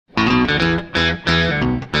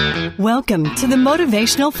Welcome to the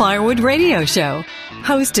Motivational Firewood Radio Show,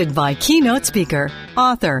 hosted by keynote speaker,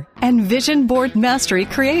 author, and Vision Board Mastery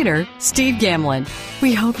creator, Steve Gamlin.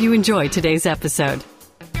 We hope you enjoy today's episode.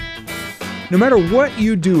 No matter what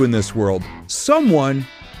you do in this world, someone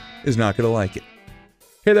is not going to like it.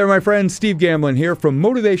 Hey there, my friend. Steve Gamlin here from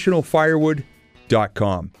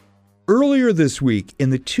MotivationalFirewood.com. Earlier this week, in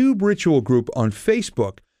the Tube Ritual group on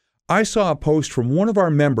Facebook, I saw a post from one of our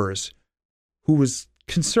members who was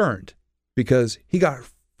concerned because he got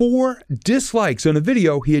 4 dislikes on a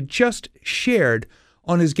video he had just shared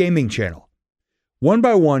on his gaming channel. One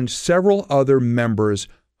by one, several other members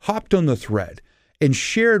hopped on the thread and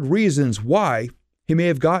shared reasons why he may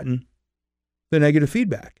have gotten the negative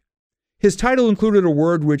feedback. His title included a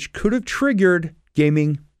word which could have triggered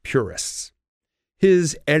gaming purists.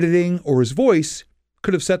 His editing or his voice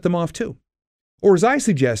could have set them off too. Or as I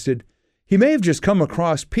suggested, he may have just come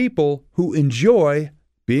across people who enjoy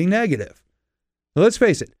being negative. Now, let's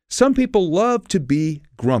face it, some people love to be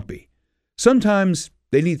grumpy. Sometimes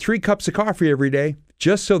they need 3 cups of coffee every day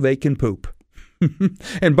just so they can poop.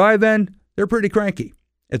 And by then, they're pretty cranky.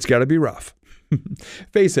 It's got to be rough.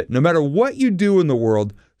 Face it, no matter what you do in the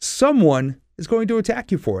world, someone is going to attack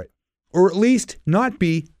you for it, or at least not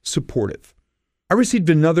be supportive. I received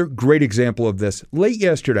another great example of this late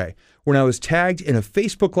yesterday when I was tagged in a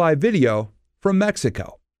Facebook Live video from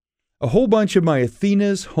Mexico. A whole bunch of my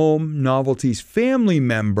Athena's Home Novelties family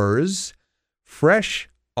members, fresh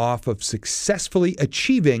off of successfully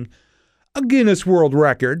achieving a Guinness World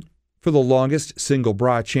Record for the longest single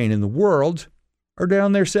bra chain in the world, are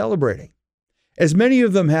down there celebrating. As many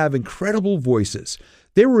of them have incredible voices,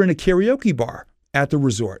 they were in a karaoke bar at the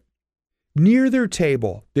resort. Near their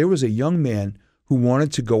table, there was a young man who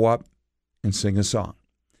wanted to go up and sing a song.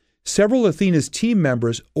 Several Athena's team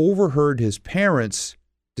members overheard his parents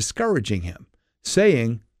discouraging him,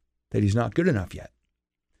 saying that he's not good enough yet.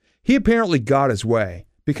 He apparently got his way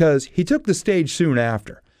because he took the stage soon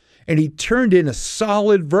after, and he turned in a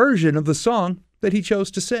solid version of the song that he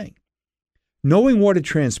chose to sing. Knowing what had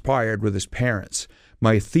transpired with his parents,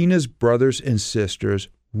 my Athena's brothers and sisters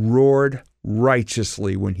roared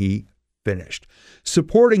righteously when he finished,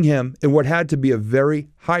 supporting him in what had to be a very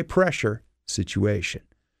high-pressure situation.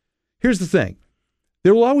 Here's the thing.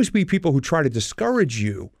 There will always be people who try to discourage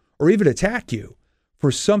you or even attack you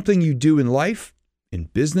for something you do in life, in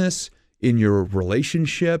business, in your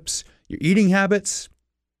relationships, your eating habits,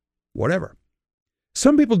 whatever.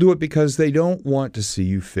 Some people do it because they don't want to see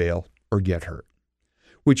you fail or get hurt,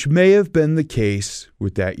 which may have been the case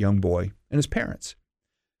with that young boy and his parents.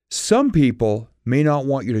 Some people may not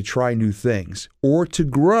want you to try new things or to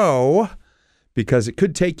grow because it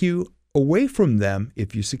could take you away from them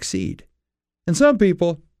if you succeed. And some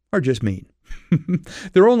people are just mean.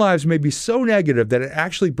 Their own lives may be so negative that it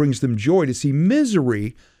actually brings them joy to see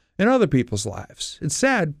misery in other people's lives. It's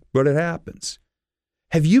sad, but it happens.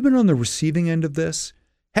 Have you been on the receiving end of this?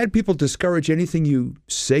 Had people discourage anything you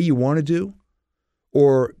say you want to do?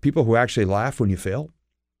 Or people who actually laugh when you fail?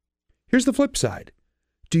 Here's the flip side.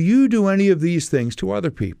 Do you do any of these things to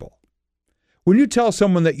other people? When you tell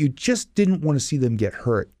someone that you just didn't want to see them get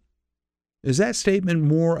hurt, is that statement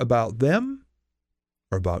more about them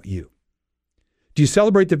or about you? Do you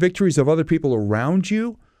celebrate the victories of other people around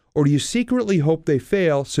you, or do you secretly hope they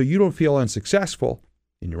fail so you don't feel unsuccessful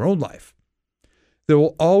in your own life? There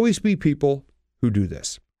will always be people who do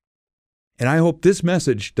this. And I hope this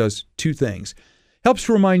message does 2 things. Helps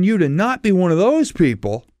to remind you to not be one of those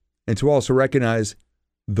people, and to also recognize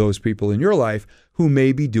those people in your life who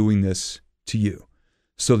may be doing this to you,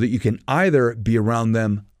 so that you can either be around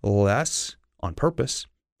them less on purpose,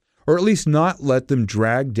 or at least not let them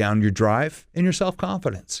drag down your drive and your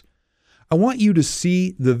self-confidence. I want you to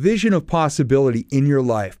see the vision of possibility in your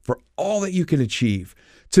life for all that you can achieve,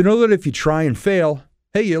 to know that if you try and fail,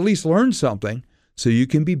 hey, you at least learn something so you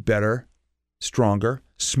can be better, stronger,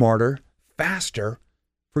 smarter, faster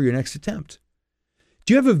for your next attempt.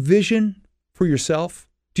 Do you have a vision for yourself?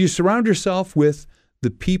 Do you surround yourself with the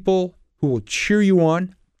people who will cheer you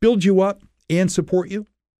on, build you up, and support you?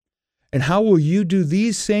 And how will you do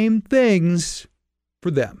these same things for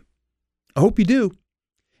them? I hope you do.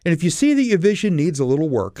 And if you see that your vision needs a little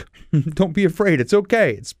work, don't be afraid. It's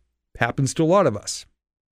okay. It happens to a lot of us.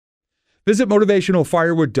 Visit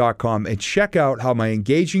motivationalfirewood.com and check out how my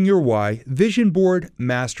Engaging Your Why Vision Board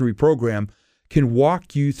Mastery program can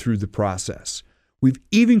walk you through the process. We've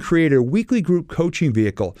even created a weekly group coaching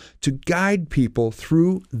vehicle to guide people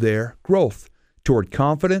through their growth toward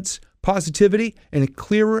confidence, positivity, and a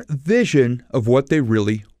clearer vision of what they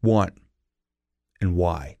really want and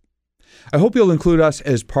why. I hope you'll include us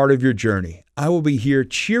as part of your journey. I will be here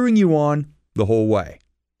cheering you on the whole way.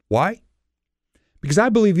 Why? Because I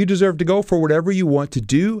believe you deserve to go for whatever you want to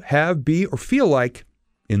do, have, be, or feel like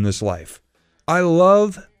in this life. I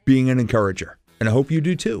love being an encourager, and I hope you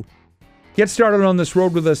do too. Get started on this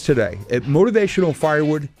road with us today at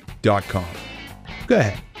motivationalfirewood.com. Go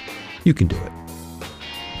ahead. You can do it.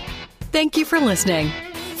 Thank you for listening.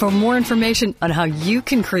 For more information on how you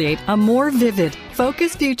can create a more vivid,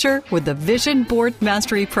 focused future with the Vision Board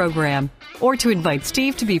Mastery Program, or to invite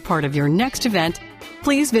Steve to be part of your next event,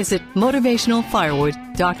 please visit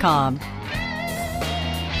motivationalfirewood.com.